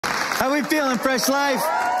How we feeling, Fresh Life?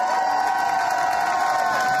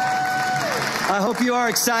 I hope you are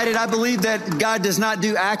excited. I believe that God does not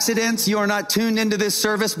do accidents. You are not tuned into this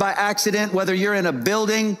service by accident, whether you're in a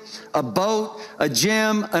building, a boat, a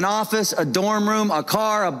gym, an office, a dorm room, a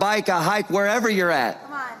car, a bike, a hike, wherever you're at.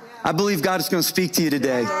 I believe God is going to speak to you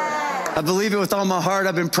today. I believe it with all my heart.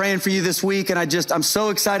 I've been praying for you this week, and I'm so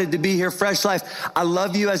excited to be here. Fresh Life, I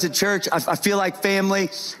love you as a church. I feel like family,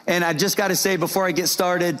 and I just got to say before I get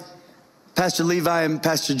started, Pastor Levi and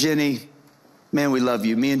Pastor Jenny, man, we love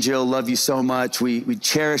you. Me and Jill love you so much. We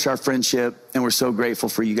cherish our friendship, and we're so grateful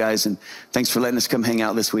for you guys, and thanks for letting us come hang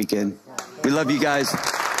out this weekend. We love you guys.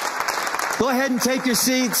 Go ahead and take your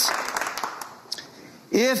seats.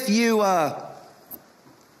 If you have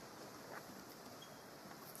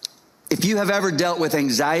ever dealt with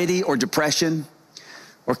anxiety or depression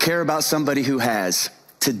or care about somebody who has,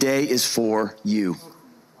 today is for you.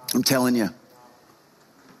 I'm telling you.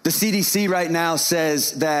 The CDC right now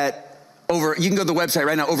says that you can go to the website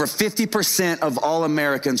right now, over 50% of all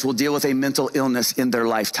Americans will deal with a mental illness in their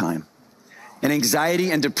lifetime. And anxiety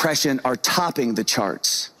and depression are topping the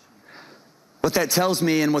charts. What that tells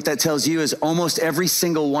me and what that tells you is almost every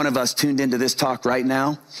single one of us tuned into this talk right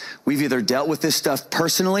now, we've either dealt with this stuff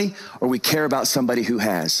personally or we care about somebody who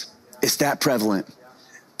has. It's that prevalent.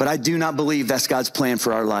 But I do not believe that's God's plan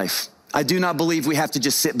for our life. I do not believe we have to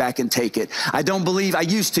just sit back and take it. I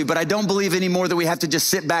used to, but I don't believe anymore that we have to just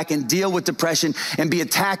sit back and deal with depression and be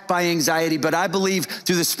attacked by anxiety. But I believe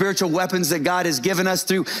through the spiritual weapons that God has given us,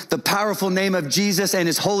 through the powerful name of Jesus and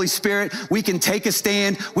his Holy Spirit, we can take a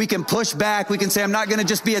stand. We can push back. We can say, I'm not going to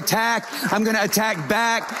just be attacked. I'm going to attack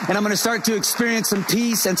back, and I'm going to start to experience some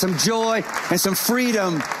peace and some joy and some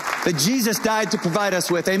freedom that Jesus died to provide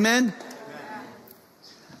us with. Amen?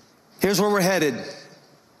 Here's where we're headed.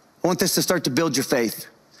 I want this to start to build your faith.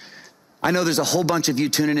 I know there's a whole bunch of you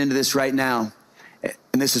tuning into this right now,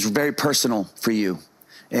 and this is very personal for you.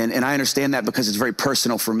 And I understand that because it's very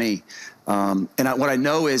personal for me. What I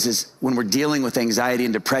know is when we're dealing with anxiety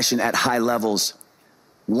and depression at high levels,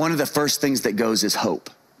 one of the first things that goes is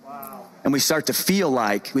hope. Wow. And we start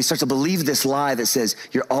to believe this lie that says,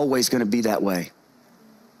 you're always going to be that way.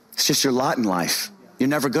 It's just your lot in life. You're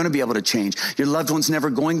never going to be able to change. Your loved one's never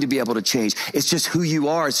going to be able to change. It's just who you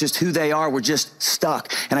are. It's just who they are. We're just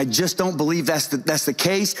stuck. And I just don't believe that's the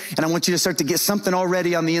case. And I want you to start to get something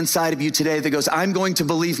already on the inside of you today that goes, I'm going to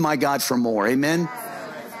believe my God for more. Amen?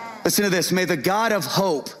 Listen to this. May the God of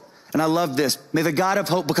hope, and I love this, may the God of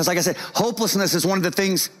hope, because like I said, hopelessness is one of the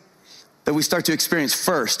things that we start to experience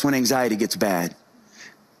first when anxiety gets bad.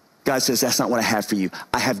 God says, that's not what I have for you.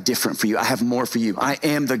 I have different for you. I have more for you. I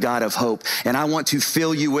am the God of hope, and I want to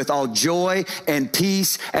fill you with all joy and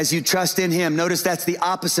peace as you trust in him. Notice that's the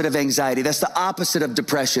opposite of anxiety. That's the opposite of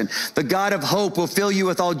depression. The God of hope will fill you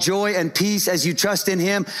with all joy and peace as you trust in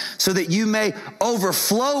him so that you may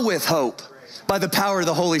overflow with hope by the power of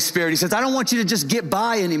the Holy Spirit. He says, I don't want you to just get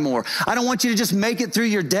by anymore. I don't want you to just make it through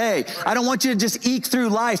your day. I don't want you to just eke through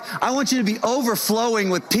life. I want you to be overflowing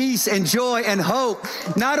with peace and joy and hope,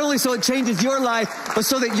 not only so it changes your life, but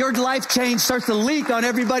so that your life change starts to leak on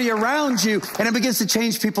everybody around you, and it begins to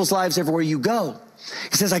change people's lives everywhere you go.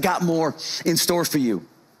 He says, I got more in store for you.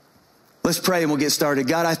 Let's pray and we'll get started.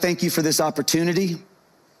 God, I thank you for this opportunity.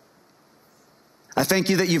 I thank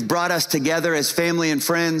you that you've brought us together as family and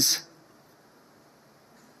friends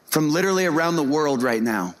from literally around the world right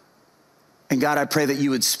now. And God, I pray that you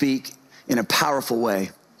would speak in a powerful way.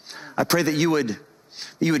 I pray that you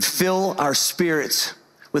would fill our spirits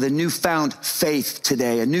with a newfound faith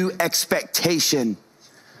today, a new expectation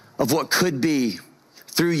of what could be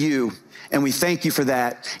through you. And we thank you for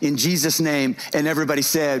that in Jesus' name. And everybody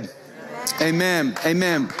said, amen,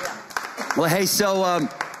 amen. Well, hey, so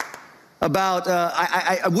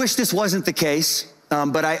I wish this wasn't the case.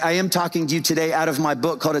 But I am talking to you today out of my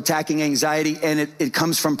book called Attacking Anxiety, and it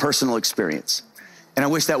comes from personal experience. And I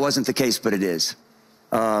wish that wasn't the case, but it is.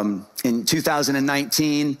 In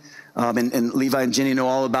 2019, and Levi and Jenny know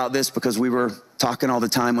all about this because we were talking all the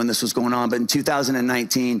time when this was going on, but in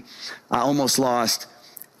 2019, I almost lost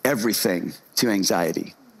everything to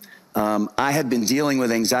anxiety. I had been dealing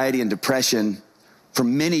with anxiety and depression for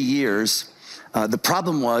many years. The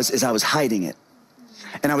problem is I was hiding it.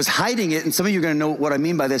 And I was hiding it, and some of you are going to know what I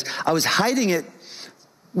mean by this. I was hiding it,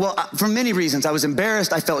 well, for many reasons. I was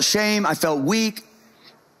embarrassed. I felt shame. I felt weak.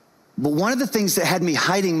 But one of the things that had me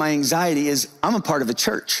hiding my anxiety is I'm a part of a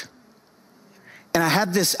church. And I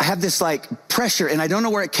have this like pressure, and I don't know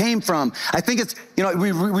where it came from. I think it's,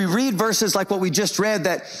 we read verses like what we just read,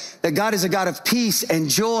 that God is a God of peace and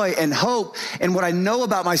joy and hope. And what I know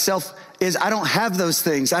about myself is I don't have those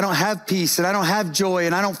things. I don't have peace, and I don't have joy,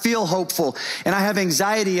 and I don't feel hopeful, and I have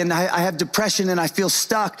anxiety, and I have depression, and I feel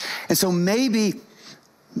stuck. And so maybe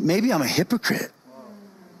I'm a hypocrite.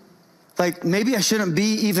 Like, maybe I shouldn't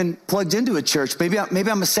be even plugged into a church. Maybe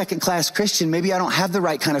I'm a second-class Christian. Maybe I don't have the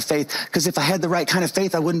right kind of faith, because if I had the right kind of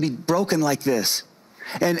faith, I wouldn't be broken like this.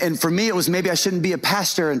 And for me, it was maybe I shouldn't be a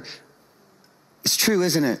pastor. And it's true,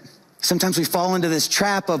 isn't it? Sometimes we fall into this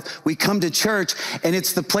trap of we come to church, and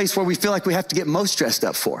it's the place where we feel like we have to get most dressed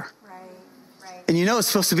up for. Right. And you know it's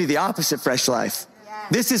supposed to be the opposite, Fresh Life.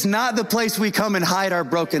 This is not the place we come and hide our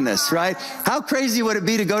brokenness, right? How crazy would it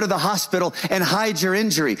be to go to the hospital and hide your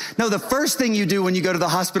injury? No, the first thing you do when you go to the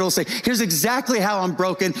hospital is say, here's exactly how I'm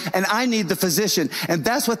broken, and I need the physician. And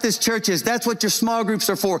that's what this church is. That's what your small groups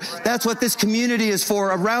are for. That's what this community is for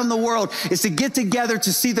around the world, is to get together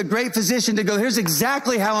to see the great physician, to go, here's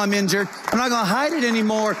exactly how I'm injured. I'm not going to hide it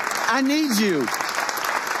anymore. I need you.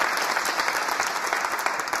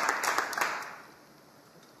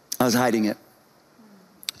 I was hiding it.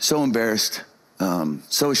 So embarrassed,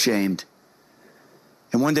 so ashamed.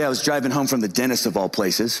 And one day I was driving home from the dentist of all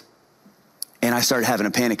places, and I started having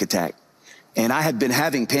a panic attack. And I had been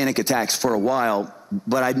having panic attacks for a while,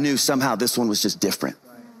 but I knew somehow this one was just different.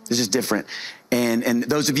 It's just different. And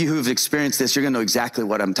those of you who have experienced this, you're gonna know exactly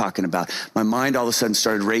what I'm talking about. My mind all of a sudden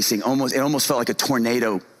started racing. It almost felt like a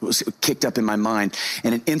tornado was kicked up in my mind.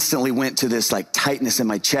 And it instantly went to this like tightness in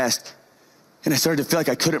my chest. And I started to feel like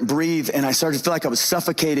I couldn't breathe, and I started to feel like I was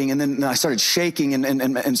suffocating, and then I started shaking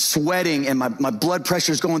and sweating, and my blood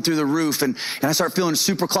pressure's going through the roof, and I started feeling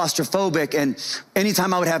super claustrophobic. And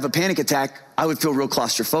anytime I would have a panic attack, I would feel real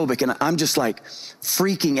claustrophobic, and I'm just like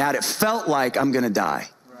freaking out. It felt like I'm gonna die.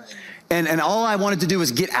 And all I wanted to do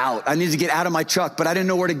was get out. I needed to get out of my truck, but I didn't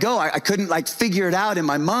know where to go. I couldn't like figure it out in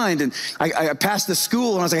my mind. And I passed the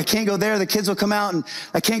school, and I was like, I can't go there. The kids will come out, and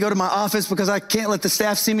I can't go to my office because I can't let the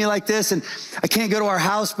staff see me like this. And I can't go to our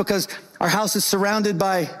house because our house is surrounded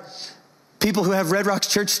by people who have Red Rocks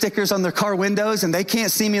Church stickers on their car windows, and they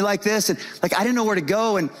can't see me like this. And like, I didn't know where to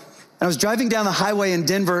go. And I was driving down the highway in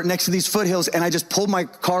Denver next to these foothills, and I just pulled my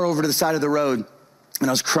car over to the side of the road. And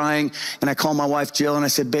I was crying, and I called my wife, Jill, and I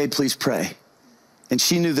said, babe, please pray. And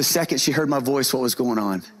she knew the second she heard my voice what was going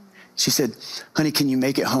on. She said, honey, can you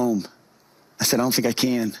make it home? I said, I don't think I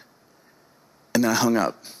can. And then I hung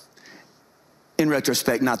up. In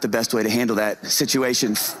retrospect, not the best way to handle that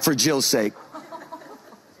situation for Jill's sake.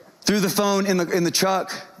 Threw the phone in the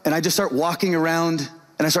truck, and I just start walking around,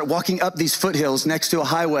 and I start walking up these foothills next to a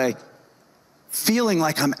highway, feeling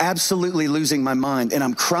like I'm absolutely losing my mind. And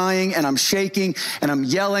I'm crying, and I'm shaking, and I'm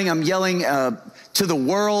yelling to the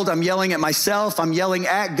world. I'm yelling at myself. I'm yelling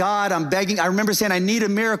at God. I'm begging. I remember saying, I need a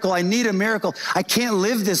miracle. I need a miracle. I can't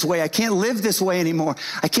live this way. I can't live this way anymore.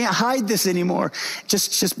 I can't hide this anymore.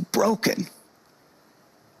 Just broken.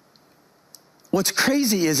 What's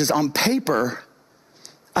crazy is on paper,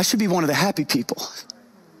 I should be one of the happy people.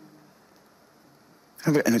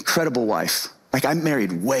 I have an incredible wife. Like, I'm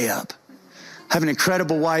married way up. I have an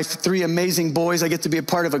incredible wife, 3 amazing boys. I get to be a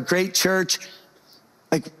part of a great church.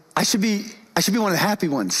 Like, I should be one of the happy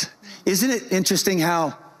ones. Isn't it interesting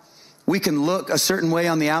how we can look a certain way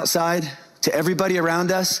on the outside to everybody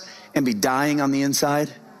around us and be dying on the inside?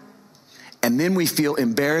 And then we feel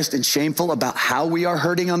embarrassed and shameful about how we are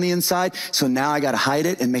hurting on the inside. So now I got to hide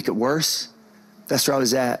it and make it worse. That's where I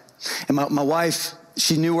was at. And my wife,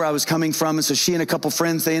 she knew where I was coming from. And so she and a couple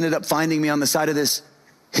friends, they ended up finding me on the side of this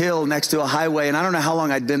hill next to a highway. And I don't know how long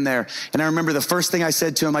I'd been there. And I remember the first thing I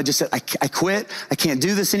said to him, I just said, I quit. I can't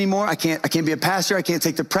do this anymore. I can't be a pastor. I can't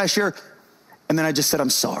take the pressure. And then I just said, I'm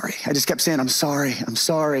sorry. I just kept saying, I'm sorry. I'm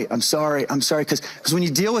sorry. I'm sorry. I'm sorry. Because when you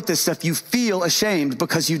deal with this stuff, you feel ashamed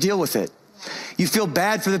because you deal with it. You feel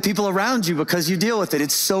bad for the people around you because you deal with it.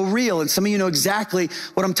 It's so real. And some of you know exactly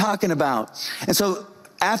what I'm talking about. And so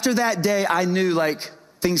after that day, I knew like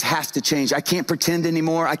things have to change. I can't pretend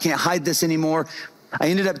anymore. I can't hide this anymore. I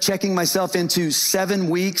ended up checking myself into 7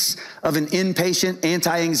 weeks of an inpatient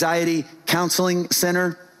anti-anxiety counseling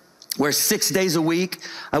center where 6 days a week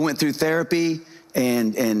I went through therapy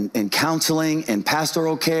and counseling and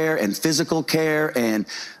pastoral care and physical care and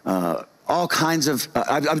all kinds of,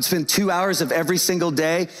 I would spend 2 hours of every single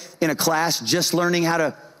day in a class just learning how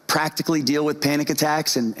to practically deal with panic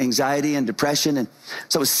attacks and anxiety and depression. And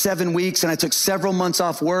so it was 7 weeks, and I took several months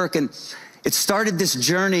off work, and it started this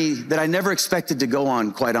journey that I never expected to go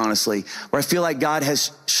on, quite honestly, where I feel like God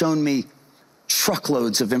has shown me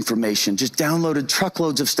truckloads of information, just downloaded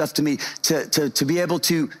truckloads of stuff to me to be able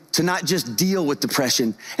to not just deal with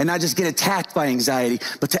depression and not just get attacked by anxiety,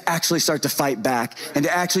 but to actually start to fight back and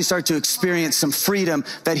to actually start to experience some freedom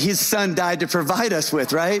that his son died to provide us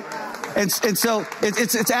with, right? And so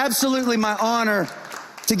it's absolutely my honor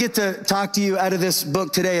to get to talk to you out of this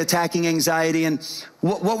book today, Attacking Anxiety. And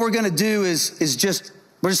what we're going to do is we're just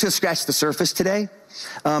going to scratch the surface today.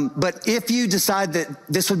 But if you decide that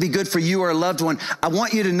this would be good for you or a loved one, I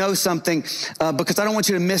want you to know something because I don't want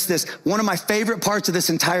you to miss this. One of my favorite parts of this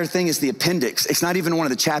entire thing is the appendix. It's not even one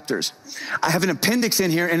of the chapters. I have an appendix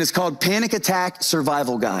in here, and it's called Panic Attack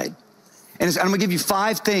Survival Guide. And I'm going to give you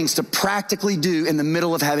 5 things to practically do in the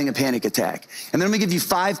middle of having a panic attack. And then I'm going to give you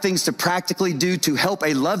 5 things to practically do to help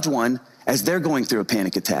a loved one as they're going through a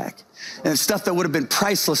panic attack. And it's stuff that would have been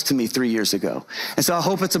priceless to me 3 years ago. And so I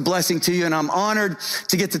hope it's a blessing to you, and I'm honored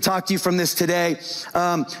to get to talk to you from this today. Today's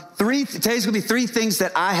going to be 3 things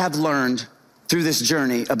that I have learned through this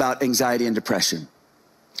journey about anxiety and depression.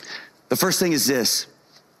 The first thing is this: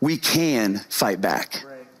 we can fight back.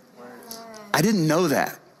 I didn't know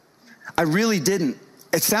that. I really didn't.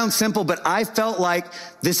 It sounds simple, but I felt like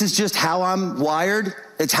this is just how I'm wired.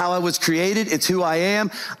 It's how I was created. It's who I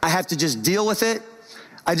am. I have to just deal with it.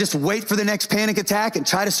 I just wait for the next panic attack and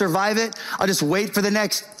try to survive it. I'll just wait for the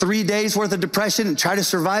next 3 days worth of depression and try to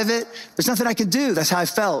survive it. There's nothing I can do. That's how I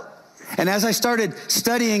felt. And as I started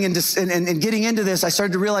studying and getting into this, I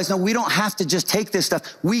started to realize, no, we don't have to just take this stuff.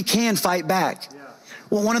 We can fight back. Yeah.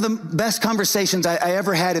 Well, one of the best conversations I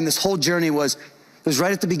ever had in this whole journey was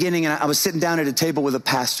right at the beginning, and I was sitting down at a table with a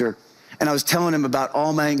pastor, and I was telling him about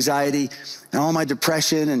all my anxiety and all my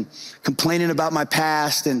depression and complaining about my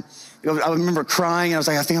past. And I remember crying, and I was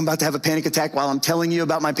like, I think I'm about to have a panic attack while I'm telling you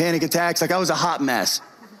about my panic attacks. Like, I was a hot mess.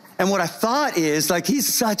 And what I thought is, like,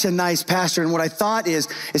 he's such a nice pastor, and what I thought is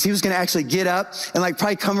he was gonna actually get up and like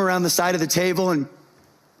probably come around the side of the table and,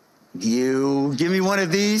 you give me one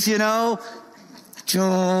of these, you know?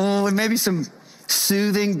 Oh, and maybe some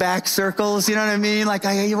soothing back circles, you know what I mean? Like,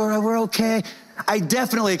 we're okay. I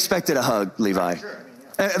definitely expected a hug, Levi.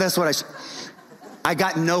 That's what I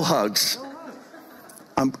got no hugs.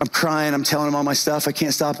 I'm crying, I'm telling him all my stuff, I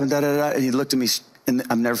can't stop, and da-da-da. And he looked at me, and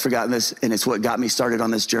I've never forgotten this, and it's what got me started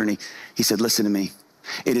on this journey. He said, listen to me.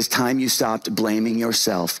 It is time you stopped blaming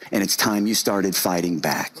yourself, and it's time you started fighting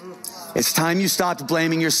back. It's time you stopped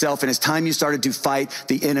blaming yourself, and it's time you started to fight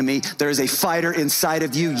the enemy. There is a fighter inside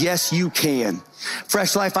of you. Yes, you can.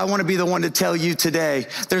 Fresh Life, I want to be the one to tell you today,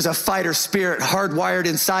 there's a fighter spirit hardwired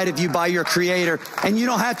inside of you by your Creator, and you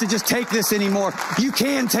don't have to just take this anymore. You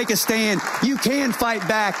can take a stand. You can fight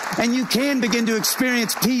back, and you can begin to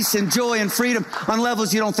experience peace and joy and freedom on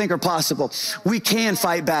levels you don't think are possible. We can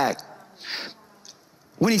fight back.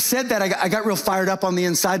 When he said that, I got real fired up on the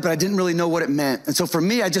inside, but I didn't really know what it meant. And so for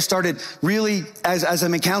me, I just started really, as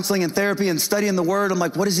I'm in counseling and therapy and studying the word, I'm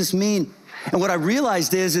like, what does this mean? And what I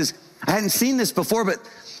realized is I hadn't seen this before, but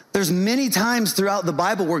there's many times throughout the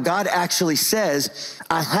Bible where God actually says,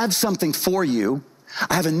 I have something for you.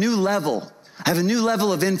 I have a new level. I have a new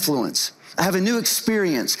level of influence. I have a new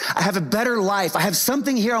experience. I have a better life. I have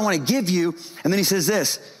something here I want to give you. And then he says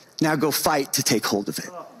this, now go fight to take hold of it.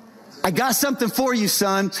 I got something for you,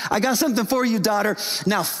 son. I got something for you, daughter.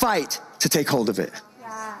 Now fight to take hold of it.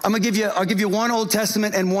 Yeah. I'll give you one Old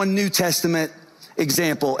Testament and one New Testament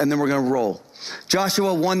example, and then we're going to roll.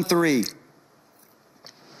 Joshua 1:3.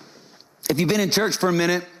 If you've been in church for a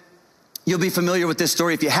minute, you'll be familiar with this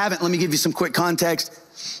story. If you haven't, let me give you some quick context.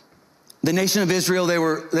 The nation of Israel, they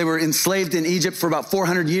were enslaved in Egypt for about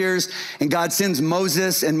 400 years, and God sends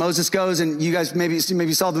Moses, and Moses goes, and you guys maybe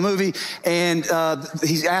saw the movie, and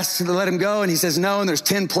he asks to let him go, and he says no, and there's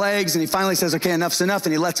 10 plagues, and he finally says, okay, enough's enough,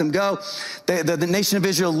 and he lets him go. The nation of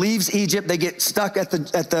Israel leaves Egypt. They get stuck at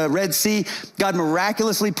the Red Sea. God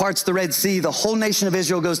miraculously parts the Red Sea. The whole nation of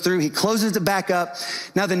Israel goes through. He closes it back up.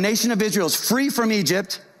 Now the nation of Israel is free from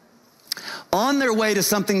Egypt, on their way to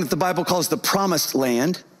something that the Bible calls the Promised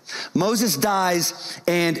Land. Moses dies,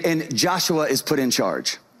 and Joshua is put in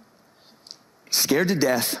charge. Scared to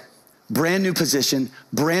death, brand new position,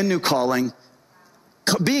 brand new calling,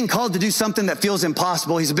 being called to do something that feels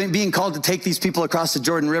impossible. He's being called to take these people across the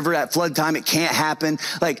Jordan River at flood time. It can't happen.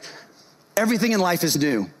 Like, everything in life is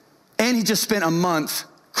new. And he just spent a month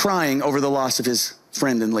crying over the loss of his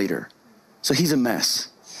friend and leader. So he's a mess.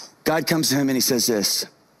 God comes to him and he says this,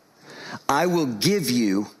 I will give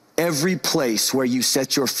you every place where you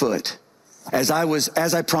set your foot, as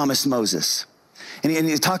I promised Moses. And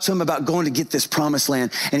he talks to him about going to get this promised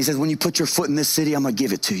land. And he says, when you put your foot in this city, I'm going to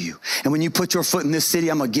give it to you. And when you put your foot in this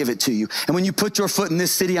city, I'm going to give it to you. And when you put your foot in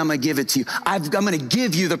this city, I'm going to give it to you. I'm going to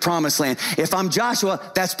give you the promised land. If I'm Joshua,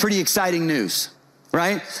 that's pretty exciting news,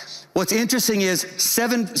 right? What's interesting is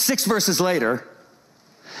 6 verses later,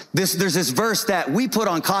 there's this verse that we put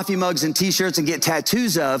on coffee mugs and t-shirts and get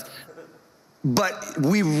tattoos of. But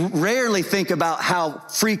we rarely think about how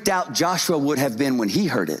freaked out Joshua would have been when he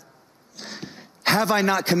heard it. Have I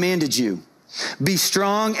not commanded you? Be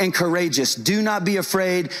strong and courageous. Do not be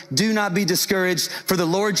afraid. Do not be discouraged, for the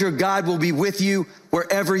Lord your God will be with you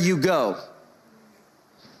wherever you go.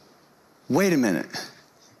 Wait a minute.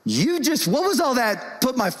 What was all that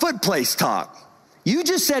put my foot place talk? You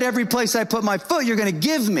just said every place I put my foot, you're going to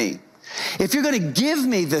give me. If you're going to give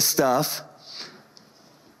me this stuff,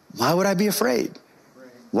 why would I be afraid?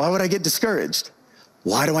 Why would I get discouraged?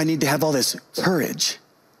 Why do I need to have all this courage?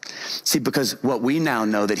 See, because what we now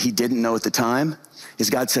know that he didn't know at the time is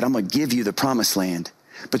God said, I'm going to give you the promised land,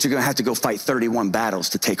 but you're going to have to go fight 31 battles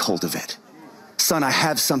to take hold of it. Son, I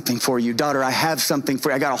have something for you. Daughter, I have something for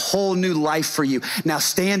you. I got a whole new life for you. Now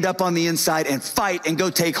stand up on the inside and fight and go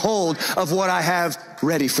take hold of what I have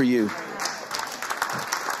ready for you.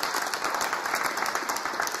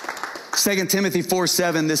 2 Timothy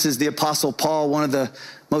 4:7, this is the Apostle Paul, one of the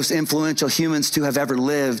most influential humans to have ever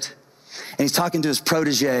lived. And he's talking to his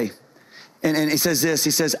protege. And he says this, he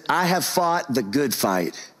says, I have fought the good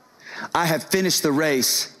fight. I have finished the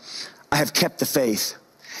race. I have kept the faith.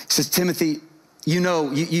 He says, Timothy,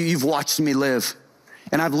 you've watched me live.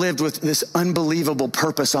 And I've lived with this unbelievable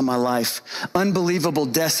purpose on my life, unbelievable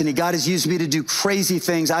destiny. God has used me to do crazy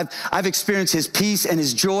things. I've experienced his peace and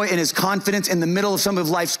his joy and his confidence in the middle of some of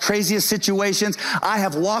life's craziest situations. I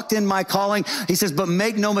have walked in my calling. He says, but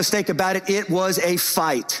make no mistake about it, it was a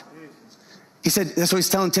fight. He said, that's what he's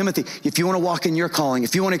telling Timothy. If you want to walk in your calling,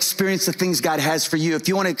 if you want to experience the things God has for you, if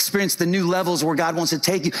you want to experience the new levels where God wants to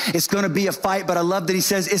take you, it's going to be a fight. But I love that he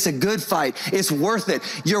says it's a good fight. It's worth it.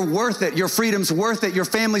 You're worth it. Your freedom's worth it. Your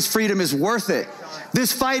family's freedom is worth it.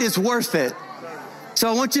 This fight is worth it. So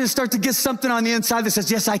I want you to start to get something on the inside that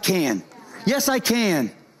says, yes, I can. Yes, I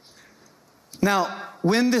can. Now,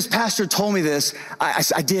 when this pastor told me this, I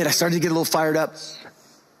started to get a little fired up.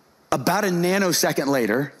 About a nanosecond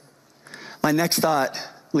later, my next thought,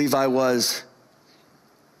 Levi, was,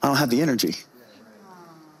 I don't have the energy.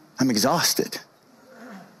 I'm exhausted.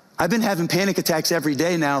 I've been having panic attacks every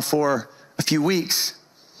day now for a few weeks.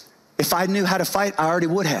 If I knew how to fight, I already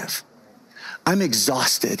would have. I'm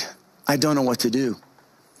exhausted. I don't know what to do.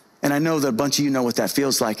 And I know that a bunch of you know what that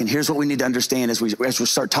feels like. And here's what we need to understand as we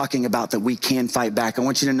start talking about that we can fight back. I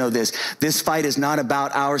want you to know this. This fight is not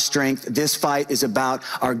about our strength. This fight is about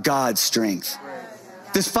our God's strength.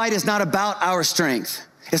 This fight is not about our strength.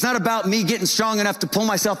 It's not about me getting strong enough to pull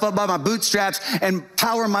myself up by my bootstraps and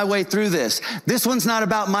power my way through this. This one's not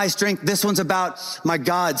about my strength. This one's about my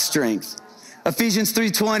God's strength. Ephesians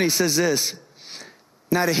 3:20 says this,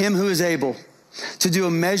 now to him who is able to do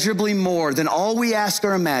immeasurably more than all we ask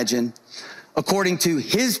or imagine, according to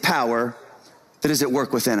his power that is at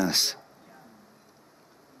work within us.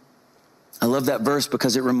 I love that verse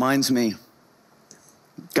because it reminds me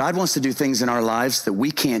God wants to do things in our lives that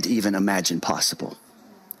we can't even imagine possible.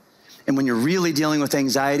 And when you're really dealing with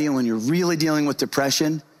anxiety and when you're really dealing with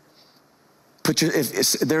depression,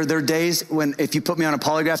 there are days when if you put me on a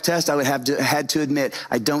polygraph test, I would had to admit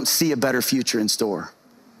I don't see a better future in store.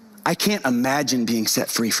 I can't imagine being set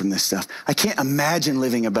free from this stuff. I can't imagine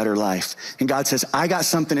living a better life. And God says, I got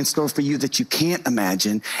something in store for you that you can't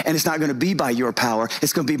imagine, and it's not going to be by your power.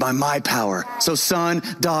 It's going to be by my power. So son,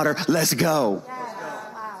 daughter, let's go.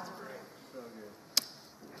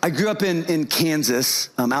 I grew up in Kansas,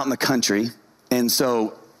 out in the country, and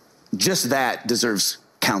so just that deserves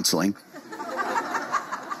counseling.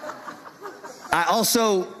 I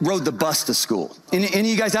also rode the bus to school. Any of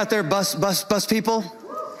you guys out there bus people?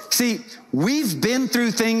 See, we've been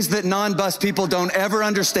through things that non-bus people don't ever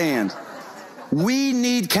understand. We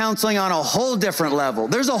need counseling on a whole different level.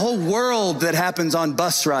 There's a whole world that happens on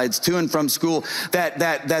bus rides to and from school that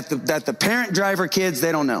the parent driver kids,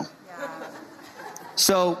 they don't know.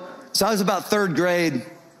 So I was about third grade.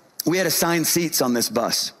 We had assigned seats on this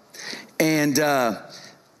bus. And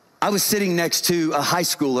I was sitting next to a high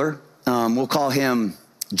schooler. We'll call him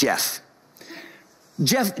Jeff.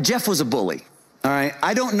 Jeff was a bully, all right?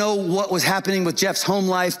 I don't know what was happening with Jeff's home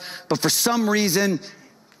life, but for some reason,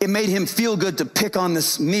 it made him feel good to pick on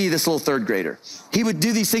this little third grader. He would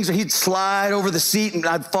do these things where he'd slide over the seat and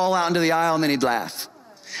I'd fall out into the aisle and then he'd laugh.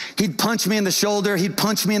 He'd punch me in the shoulder. He'd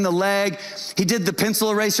punch me in the leg. He did the pencil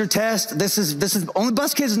eraser test. This is only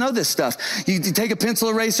bus kids know this stuff. You take a pencil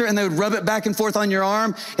eraser and they would rub it back and forth on your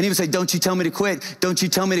arm. And he would say, don't you tell me to quit. Don't you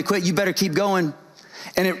tell me to quit. You better keep going.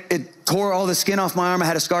 And it tore all the skin off my arm. I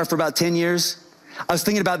had a scar for about 10 years. I was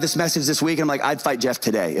thinking about this message this week. And I'm like, I'd fight Jeff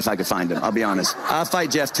today if I could find him. I'll be honest. I'll fight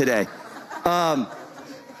Jeff today.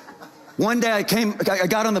 one day I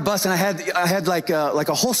got on the bus and I had like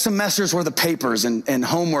a whole semester's worth of papers and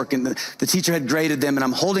homework, and the teacher had graded them, and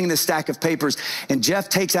I'm holding this stack of papers, and Jeff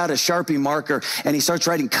takes out a Sharpie marker and he starts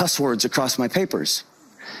writing cuss words across my papers.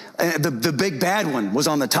 And the big bad one was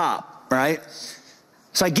on the top, right?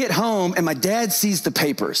 So I get home and my dad sees the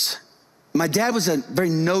papers. My dad was a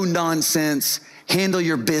very no-nonsense, handle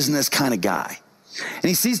your business kind of guy. And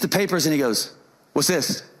he sees the papers and he goes, "What's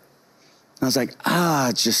this?" And I was like,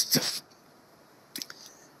 just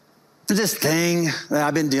this thing that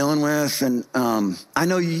I've been dealing with. And I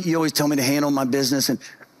know you always tell me to handle my business, and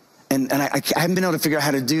I haven't been able to figure out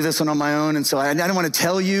how to do this one on my own. And so I don't want to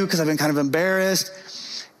tell you because I've been kind of embarrassed.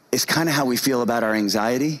 It's kind of how we feel about our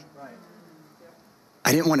anxiety.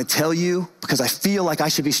 I didn't want to tell you because I feel like I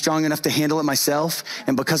should be strong enough to handle it myself.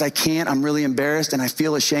 And because I can't, I'm really embarrassed and I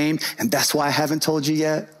feel ashamed. And that's why I haven't told you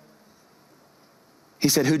yet. He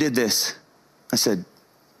said, "Who did this?" I said,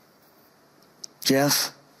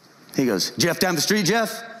 "Jeff." He goes, "Jeff down the street,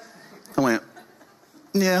 Jeff?" I went,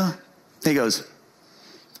 "Yeah." He goes,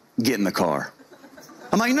 "Get in the car."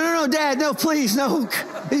 I'm like, no, Dad, no, please, no.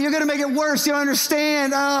 You're gonna make it worse. You don't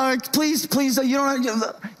understand. Please, you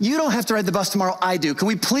don't have to ride the bus tomorrow. I do. Can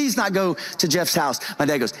we please not go to Jeff's house? My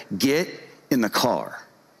dad goes, "Get in the car."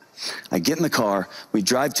 I get in the car. We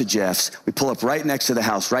drive to Jeff's. We pull up right next to the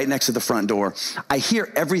house, right next to the front door. I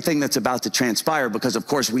hear everything that's about to transpire because, of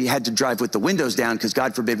course, we had to drive with the windows down because,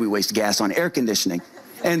 God forbid, we waste gas on air conditioning.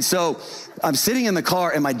 And so I'm sitting in the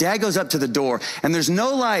car, and my dad goes up to the door, and there's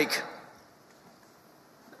no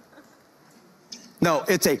no,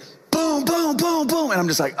 it's a boom, boom, boom, boom. And I'm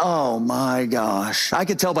just like, oh my gosh. I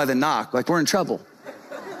could tell by the knock, like we're in trouble.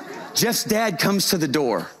 Jeff's dad comes to the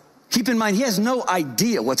door. Keep in mind, he has no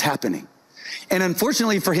idea what's happening. And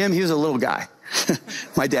unfortunately for him, he was a little guy.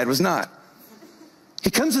 My dad was not.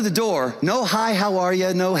 He comes to the door, no hi, how are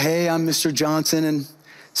you? No, hey, I'm Mr. Johnson. And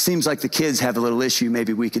seems like the kids have a little issue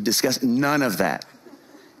maybe we could discuss. None of that.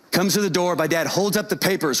 Comes to the door, my dad holds up the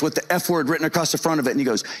papers with the F word written across the front of it, and he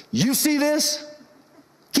goes, "You see this?"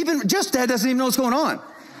 Jeff's dad doesn't even know what's going on.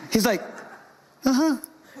 He's like, uh-huh.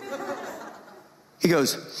 He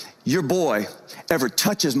goes, "Your boy ever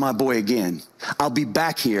touches my boy again, I'll be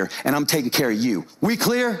back here and I'm taking care of you. We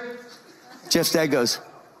clear?" Jeff's dad goes,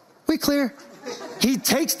 "We clear." He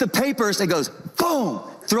takes the papers and goes, boom,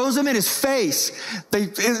 throws them in his face.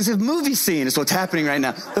 It's a movie scene is what's happening right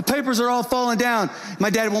now. The papers are all falling down. My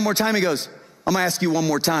dad, one more time, he goes, "I'm gonna ask you one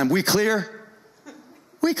more time. We clear?"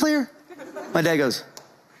 "We clear." My dad goes,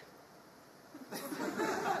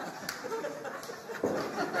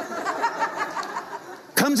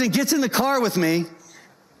 comes and gets in the car with me,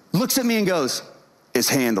 looks at me and goes, "It's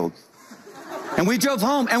handled." And we drove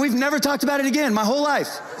home, and we've never talked about it again my whole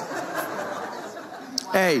life.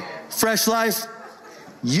 Hey, Fresh Life,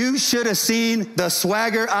 you should have seen the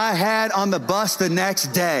swagger I had on the bus the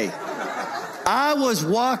next day. I was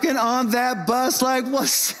walking on that bus like,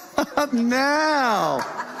 "What's up now?"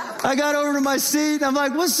 I got over to my seat, and I'm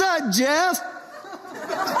like, "What's up, Jeff?"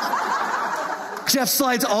 Jeff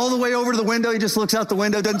slides all the way over to the window. He just looks out the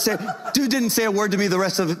window, didn't say a word to me the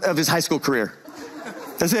rest of his high school career.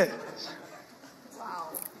 That's it. Wow.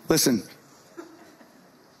 Listen,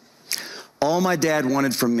 all my dad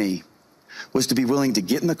wanted from me was to be willing to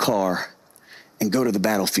get in the car and go to the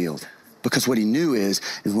battlefield. Because what he knew is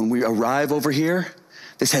when we arrive over here,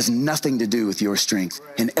 this has nothing to do with your strength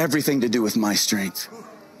and everything to do with my strength.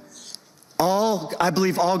 I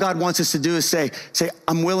believe all God wants us to do is say,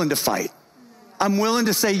 "I'm willing to fight. I'm willing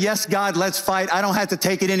to say, yes, God, let's fight. I don't have to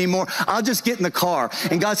take it anymore. I'll just get in the car."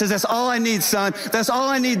 And God says, "That's all I need, son. That's all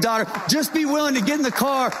I need, daughter. Just be willing to get in the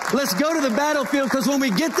car. Let's go to the battlefield, because when we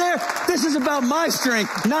get there, this is about my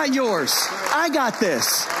strength, not yours. I got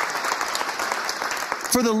this.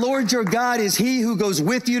 For the Lord your God is he who goes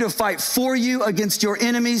with you to fight for you against your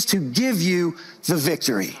enemies to give you the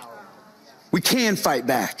victory." We can fight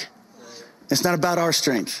back. It's not about our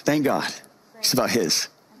strength, thank God. It's about his.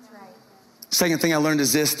 Second thing I learned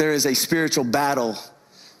is this: there is a spiritual battle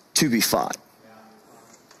to be fought.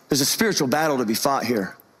 There's a spiritual battle to be fought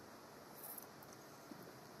here.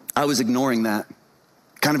 I was ignoring that.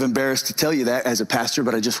 Kind of embarrassed to tell you that as a pastor,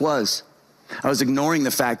 but I just was. I was ignoring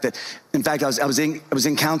the fact that, in fact, I was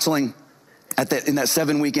in counseling in that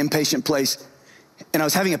 7-week inpatient place, and I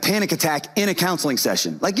was having a panic attack in a counseling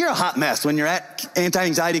session. Like, you're a hot mess when you're at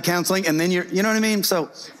anti-anxiety counseling, and then you know what I mean?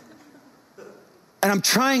 And I'm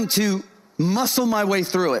trying to muscle my way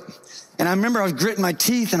through it. And I remember I was gritting my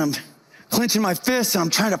teeth and I'm clenching my fists and I'm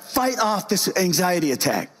trying to fight off this anxiety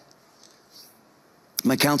attack.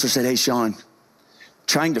 My counselor said, "Hey, Shawn,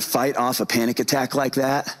 trying to fight off a panic attack like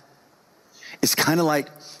that, it's kind of like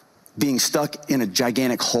being stuck in a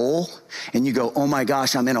gigantic hole and you go, oh my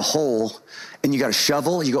gosh, I'm in a hole, and you got a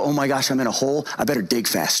shovel, you go, oh my gosh, I'm in a hole, I better dig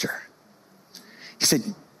faster. He said,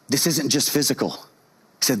 this isn't just physical.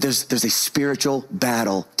 He said, there's a spiritual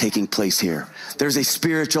battle taking place here. There's a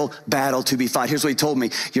spiritual battle to be fought. Here's what he told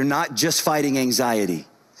me. You're not just fighting anxiety.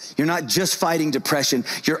 You're not just fighting depression.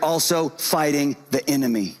 You're also fighting the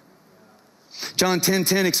enemy. John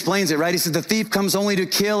 10:10 explains it, right? He said, the thief comes only to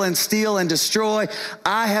kill and steal and destroy.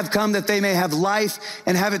 I have come that they may have life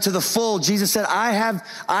and have it to the full. Jesus said, I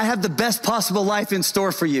have the best possible life in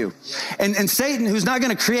store for you. And Satan, who's not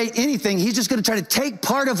going to create anything, he's just going to try to take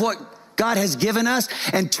part of what God has given us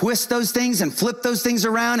and twist those things and flip those things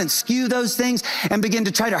around and skew those things and begin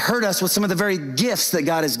to try to hurt us with some of the very gifts that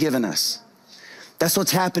God has given us. That's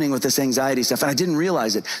what's happening with this anxiety stuff. And I didn't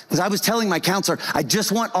realize it because I was telling my counselor, I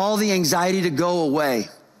just want all the anxiety to go away.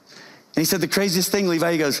 And he said, the craziest thing,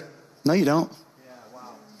 Levi, he goes, no, you don't. Yeah, wow.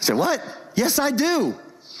 I said, what? Yes, I do.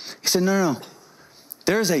 He said, no.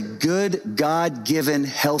 There's a good God-given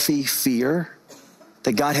healthy fear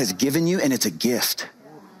that God has given you, and it's a gift.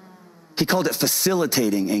 He called it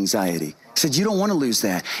facilitating anxiety. He said, you don't want to lose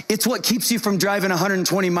that. It's what keeps you from driving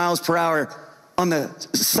 120 miles per hour on the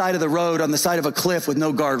side of the road, on the side of a cliff with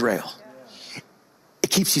no guardrail. It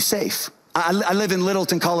keeps you safe. I live in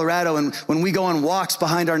Littleton, Colorado, and when we go on walks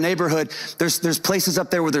behind our neighborhood, there's places up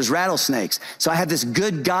there where there's rattlesnakes. So I have this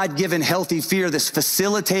good God-given healthy fear, this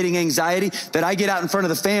facilitating anxiety that I get out in front of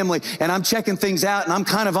the family and I'm checking things out and I'm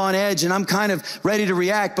kind of on edge and I'm kind of ready to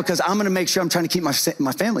react because I'm going to make sure I'm trying to keep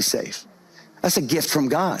my family safe. That's a gift from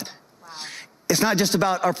God. It's not just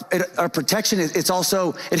about our protection. It's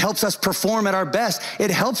also, it helps us perform at our best. It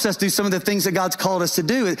helps us do some of the things that God's called us to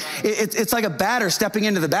do. It's like a batter stepping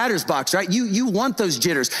into the batter's box, right? You want those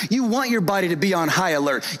jitters. You want your body to be on high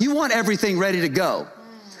alert. You want everything ready to go.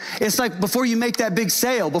 It's like before you make that big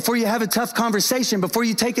sale, before you have a tough conversation, before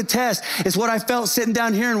you take a test. It's what I felt sitting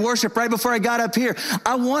down here in worship right before I got up here.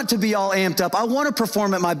 I want to be all amped up. I want to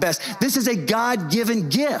perform at my best. This is a God-given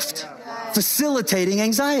gift. Facilitating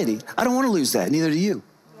anxiety. I don't want to lose that. Neither do you.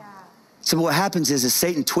 Yeah. So what happens is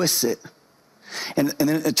Satan twists it and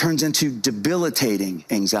then it turns into debilitating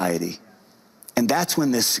anxiety. And that's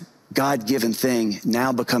when this God-given thing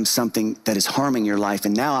now becomes something that is harming your life.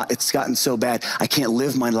 And now it's gotten so bad, I can't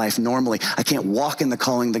live my life normally. I can't walk in the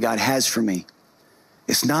calling that God has for me.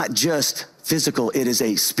 It's not just physical. It is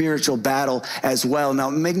a spiritual battle as well. Now,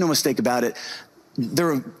 make no mistake about it.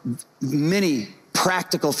 There are many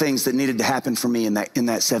practical things that needed to happen for me in that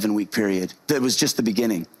 7-week period. That was just the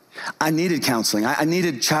beginning. I needed counseling. I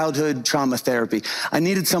needed childhood trauma therapy. I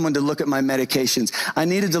needed someone to look at my medications. I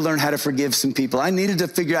needed to learn how to forgive some people. I needed to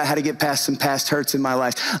figure out how to get past some past hurts in my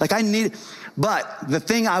life. But the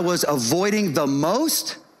thing I was avoiding the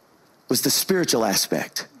most was the spiritual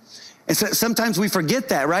aspect. And so sometimes we forget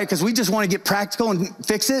that, right? Because we just want to get practical and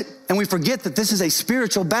fix it. And we forget that this is a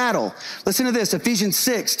spiritual battle. Listen to this, Ephesians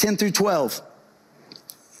 6:10-12.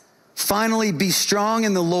 Finally, be strong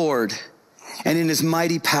in the Lord and in his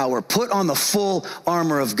mighty power. Put on the full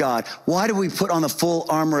armor of God. Why do we put on the full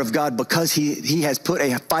armor of God? Because he has put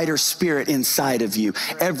a fighter spirit inside of you,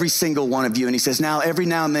 every single one of you. And he says, every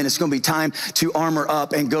now and then it's going to be time to armor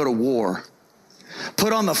up and go to war.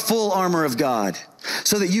 Put on the full armor of God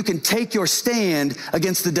so that you can take your stand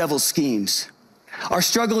against the devil's schemes. Our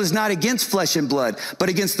struggle is not against flesh and blood, but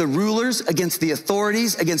against the rulers, against the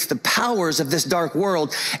authorities, against the powers of this dark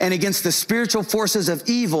world, and against the spiritual forces of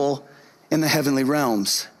evil in the heavenly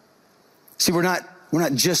realms. See, we're not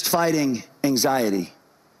just fighting anxiety.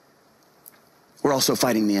 We're also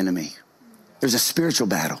fighting the enemy. There's a spiritual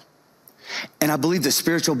battle. And I believe this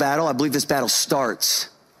battle starts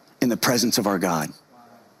in the presence of our God.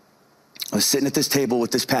 I was sitting at this table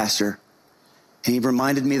with this pastor, and he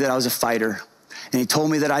reminded me that I was a fighter. And he told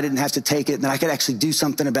me that I didn't have to take it and that I could actually do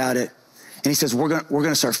something about it. And he says, we're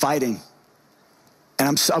gonna start fighting.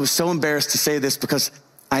 And I was so embarrassed to say this because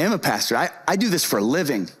I am a pastor. I do this for a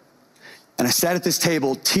living. And I sat at this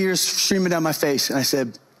table, tears streaming down my face. And I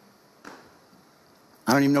said,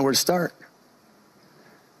 I don't even know where to start.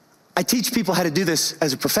 I teach people how to do this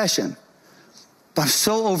as a profession, but I'm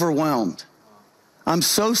so overwhelmed. I'm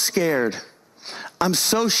so scared. I'm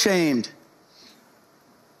so shamed.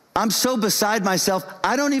 I'm so beside myself,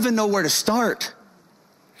 I don't even know where to start.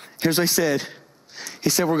 Here's what he said. He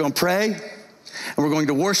said, we're going to pray, and we're going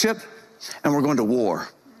to worship, and we're going to war.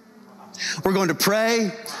 We're going to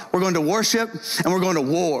pray, we're going to worship, and we're going to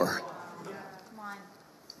war.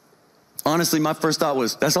 Honestly, my first thought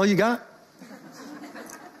was, that's all you got?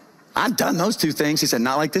 I've done those two things. He said,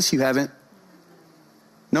 not like this, you haven't.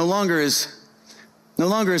 No longer is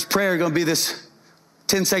prayer going to be this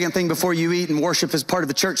 10-second thing before you eat and worship as part of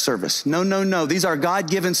a church service. No, no, no. These are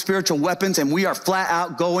God-given spiritual weapons, and we are flat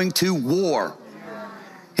out going to war.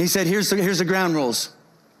 He said, here's the ground rules.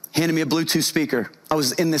 Handed me a Bluetooth speaker. I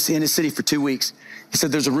was in his city for 2 weeks. He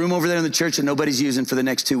said, there's a room over there in the church that nobody's using for the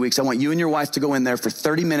next 2 weeks. I want you and your wife to go in there for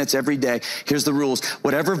 30 minutes every day. Here's the rules.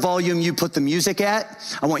 Whatever volume you put the music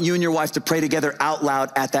at, I want you and your wife to pray together out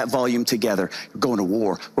loud at that volume together. We're going to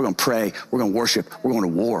war. We're going to pray. We're going to worship. We're going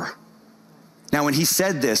to war. Now, when he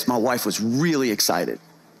said this, my wife was really excited.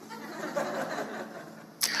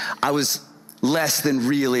 I was less than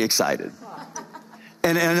really excited.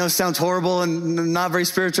 And I know it sounds horrible and not very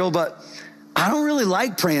spiritual, but I don't really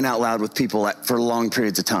like praying out loud with people for long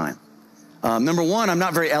periods of time. Number one, I'm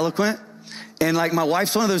not very eloquent. And like my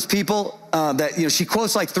wife's one of those people that, she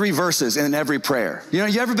quotes like 3 verses in every prayer. You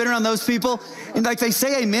ever been around those people? And like they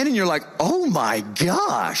say amen and you're like, oh my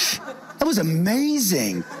gosh, that was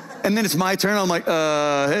amazing. And then it's my turn. I'm like,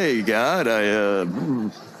 hey God,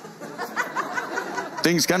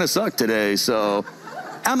 things kind of suck today. So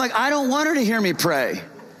I'm like, I don't want her to hear me pray.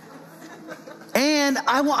 And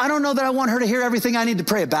I don't know that I want her to hear everything I need to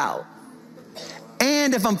pray about.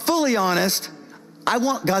 And if I'm fully honest, I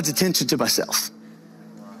want God's attention to myself.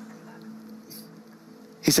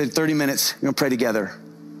 He said, 30 minutes, you're gonna pray together.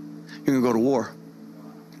 You're gonna go to war.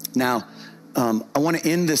 Now, I wanna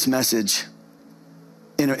end this message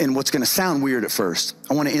in what's gonna sound weird at first.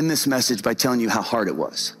 I wanna end this message by telling you how hard it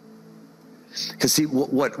was. Because see,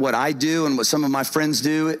 what I do and what some of my friends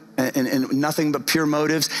do, and nothing but pure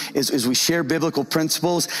motives, is we share biblical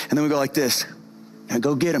principles, and then we go like this. Now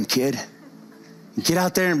go get them, kid. Get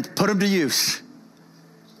out there and put them to use.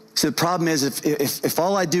 So the problem is, if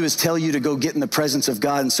all I do is tell you to go get in the presence of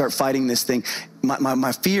God and start fighting this thing,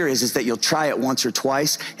 my fear is that you'll try it once or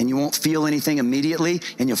twice, and you won't feel anything immediately,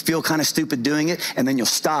 and you'll feel kind of stupid doing it, and then you'll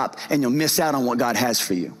stop, and you'll miss out on what God has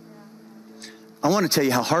for you. I want to tell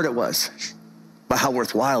you how hard it was, but how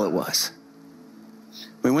worthwhile it was.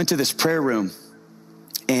 We went to this prayer room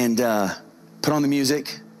and put on the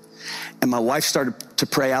music, and my wife started to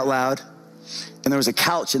pray out loud, and there was a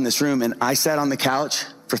couch in this room, and I sat on the couch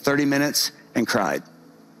for 30 minutes and cried.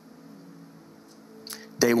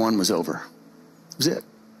 Day 1 was over. That was it.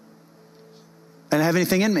 I didn't have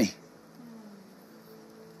anything in me.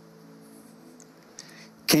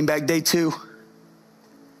 Came back day 2.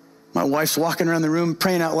 My wife's walking around the room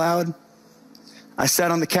praying out loud. I sat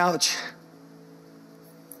on the couch.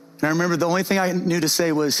 And I remember the only thing I knew to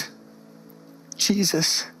say was,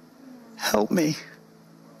 Jesus, help me.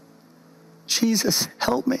 Jesus,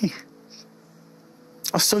 help me.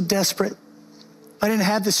 I was so desperate. I didn't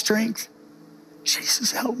have the strength.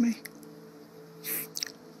 Jesus, help me.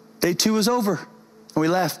 Day 2 was over, and we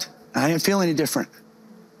left. I didn't feel any different.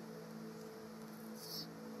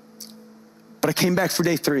 But I came back for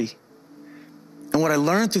day 3. And what I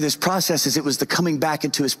learned through this process is it was the coming back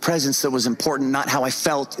into his presence that was important, not how I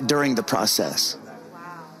felt during the process.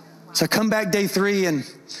 So I come back day 3,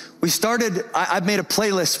 and we started, I made a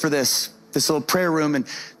playlist for this little prayer room, and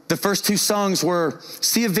the first 2 songs were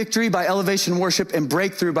Sea of Victory by Elevation Worship and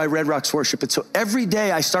Breakthrough by Red Rocks Worship. And so every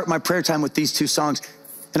day I start my prayer time with these 2 songs.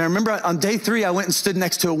 And I remember on day 3, I went and stood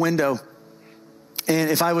next to a window.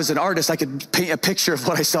 And if I was an artist, I could paint a picture of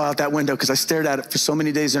what I saw out that window, because I stared at it for so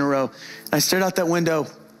many days in a row. And I stared out that window,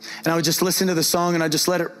 and I would just listen to the song, and I just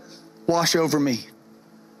let it wash over me.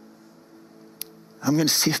 I'm gonna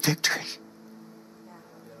see a victory.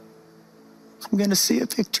 I'm gonna see a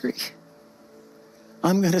victory.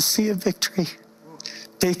 I'm gonna see a victory.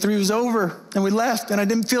 Day 3 was over, and we left, and I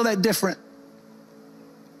didn't feel that different.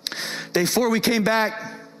 Day 4, we came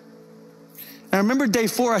back. And I remember day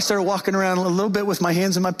 4, I started walking around a little bit with my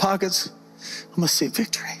hands in my pockets. I'm gonna see a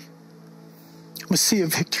victory. I'm gonna see a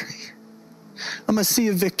victory. I'm gonna see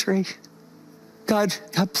a victory. God,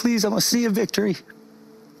 please, I'm gonna see a victory.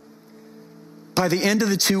 By the end of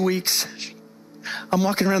the 2 weeks, I'm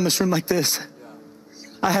walking around this room like this.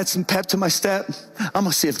 I had some pep to my step. I'm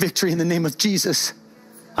gonna see a victory in the name of Jesus.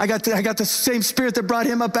 I got the same spirit that brought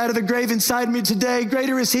him up out of the grave inside me today.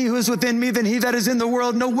 Greater is he who is within me than he that is in the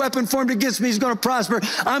world. No weapon formed against me is gonna prosper.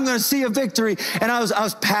 I'm gonna see a victory. And I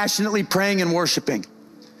was passionately praying and worshiping.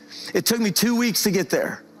 It took me 2 weeks to get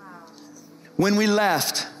there. When we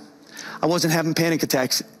left, I wasn't having panic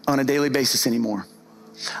attacks on a daily basis anymore.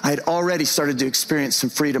 I had already started to experience some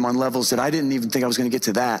freedom on levels that I didn't even think I was gonna get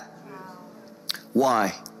to that.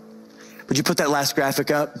 Why? Would you put that last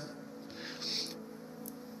graphic up?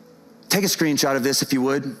 Take a screenshot of this if you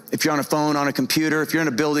would. If you're on a phone, on a computer, if you're in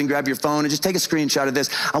a building, grab your phone and just take a screenshot of this.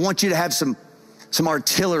 I want you to have some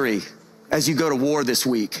artillery as you go to war this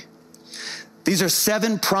week. These are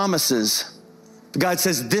 7 promises God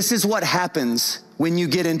says, this is what happens when you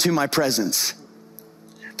get into my presence.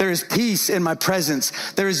 There is peace in my presence.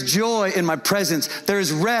 There is joy in my presence. There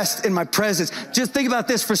is rest in my presence. Just think about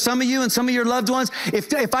this. For some of you and some of your loved ones,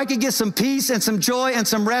 if I could get some peace and some joy and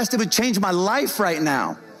some rest, it would change my life right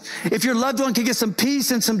now. If your loved one could get some peace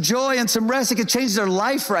and some joy and some rest, it could change their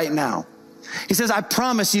life right now. He says, I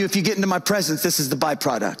promise you, if you get into my presence, this is the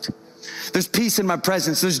byproduct. There's peace in my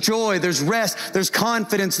presence. There's joy. There's rest. There's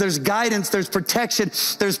confidence. There's guidance. There's protection.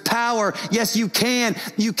 There's power. Yes, you can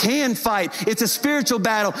fight. It's a spiritual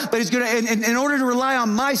battle, but it's going to, in order to rely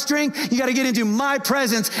on my strength, you got to get into my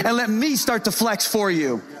presence and let me start to flex for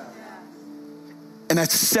you. And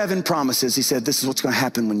that's 7 promises. He said, this is what's going to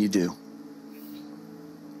happen when you do.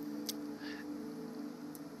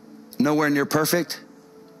 Nowhere near perfect.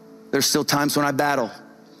 There's still times when I battle.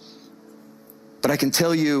 But I can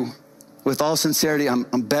tell you with all sincerity, I'm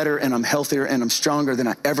better and I'm healthier and I'm stronger than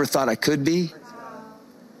I ever thought I could be.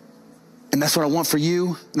 And that's what I want for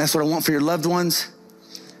you. And that's what I want for your loved ones.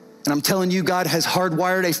 And I'm telling you, God has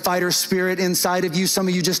hardwired a fighter spirit inside of you. Some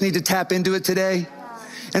of you just need to tap into it today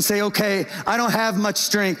and say, okay, I don't have much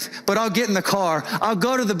strength, but I'll get in the car. I'll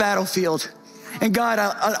go to the battlefield. And God,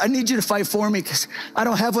 I need you to fight for me because I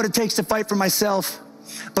don't have what it takes to fight for myself.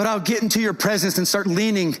 But I'll get into your presence and start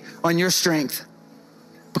leaning on your strength.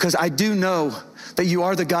 Because I do know that you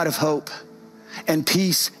are the God of hope, and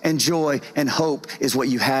peace and joy and hope is what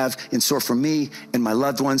you have in store for me and my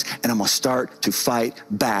loved ones. And I'm gonna start to fight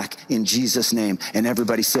back in Jesus' name. And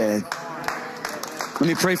everybody said, let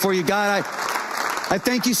me pray for you. God, I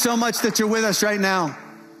thank you so much that you're with us right now.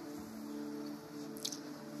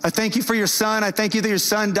 I thank you for your son. I thank you that your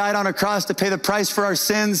son died on a cross to pay the price for our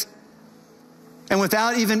sins. And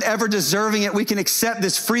without even ever deserving it, we can accept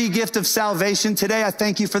this free gift of salvation today. I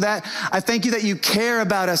thank you for that. I thank you that you care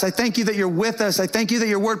about us. I thank you that you're with us. I thank you that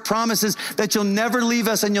your word promises that you'll never leave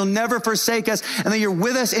us and you'll never forsake us, and that you're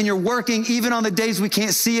with us and you're working even on the days we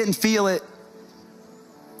can't see it and feel it.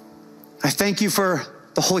 I thank you for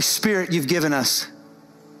the Holy Spirit you've given us.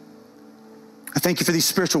 I thank you for these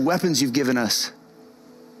spiritual weapons you've given us.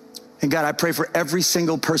 And God, I pray for every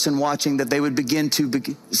single person watching that they would begin to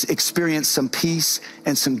experience some peace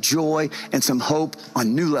and some joy and some hope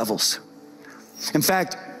on new levels. In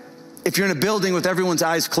fact, if you're in a building with everyone's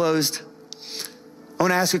eyes closed, I want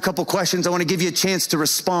to ask you a couple questions. I want to give you a chance to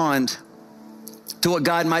respond to what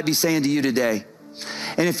God might be saying to you today.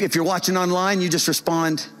 And if you're watching online, you just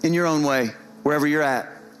respond in your own way, wherever you're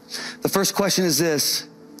at. The first question is this: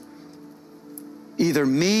 either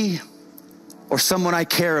me or someone I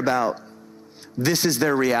care about, this is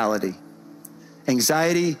their reality.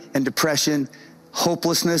 Anxiety and depression,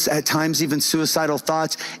 hopelessness, at times even suicidal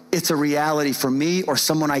thoughts, it's a reality for me or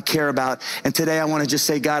someone I care about. And today I wanna just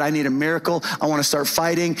say, God, I need a miracle. I wanna start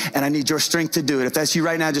fighting, and I need your strength to do it. If that's you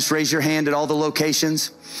right now, just raise your hand at all the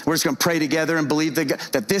locations. We're just gonna pray together and believe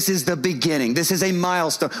that this is the beginning. This is a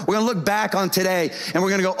milestone. We're gonna look back on today and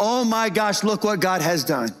we're gonna go, oh my gosh, look what God has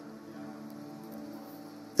done.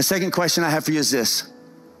 The second question I have for you is this.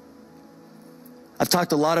 I've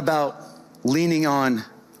talked a lot about leaning on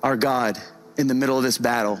our God in the middle of this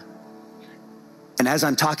battle. And as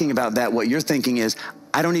I'm talking about that, what you're thinking is,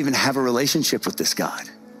 I don't even have a relationship with this God.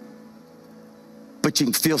 But you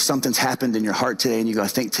can feel something's happened in your heart today and you go, I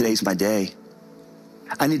think today's my day.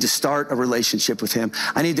 I need to start a relationship with him.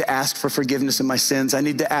 I need to ask for forgiveness of my sins. I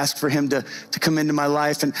need to ask for him to come into my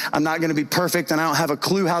life. And I'm not gonna be perfect and I don't have a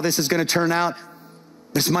clue how this is gonna turn out.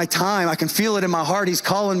 It's my time. I can feel it in my heart. He's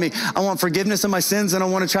calling me. I want forgiveness of my sins, and I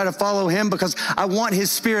want to try to follow him because I want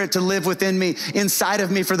his spirit to live within me, inside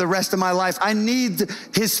of me for the rest of my life. I need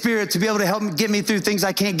his spirit to be able to help me get me through things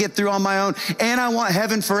I can't get through on my own. And I want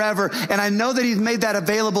heaven forever. And I know that he's made that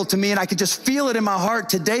available to me, and I can just feel it in my heart.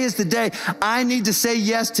 Today is the day I need to say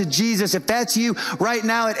yes to Jesus. If that's you right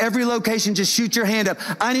now at every location, just shoot your hand up.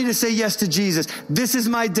 I need to say yes to Jesus. This is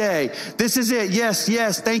my day. This is it. Yes,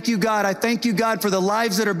 yes. Thank you, God. I thank you, God, for the lives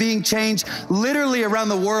that are being changed literally around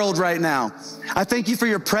the world right now. I thank you for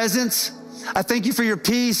your presence. I thank you for your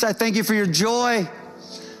peace. I thank you for your joy.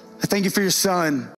 I thank you for your son.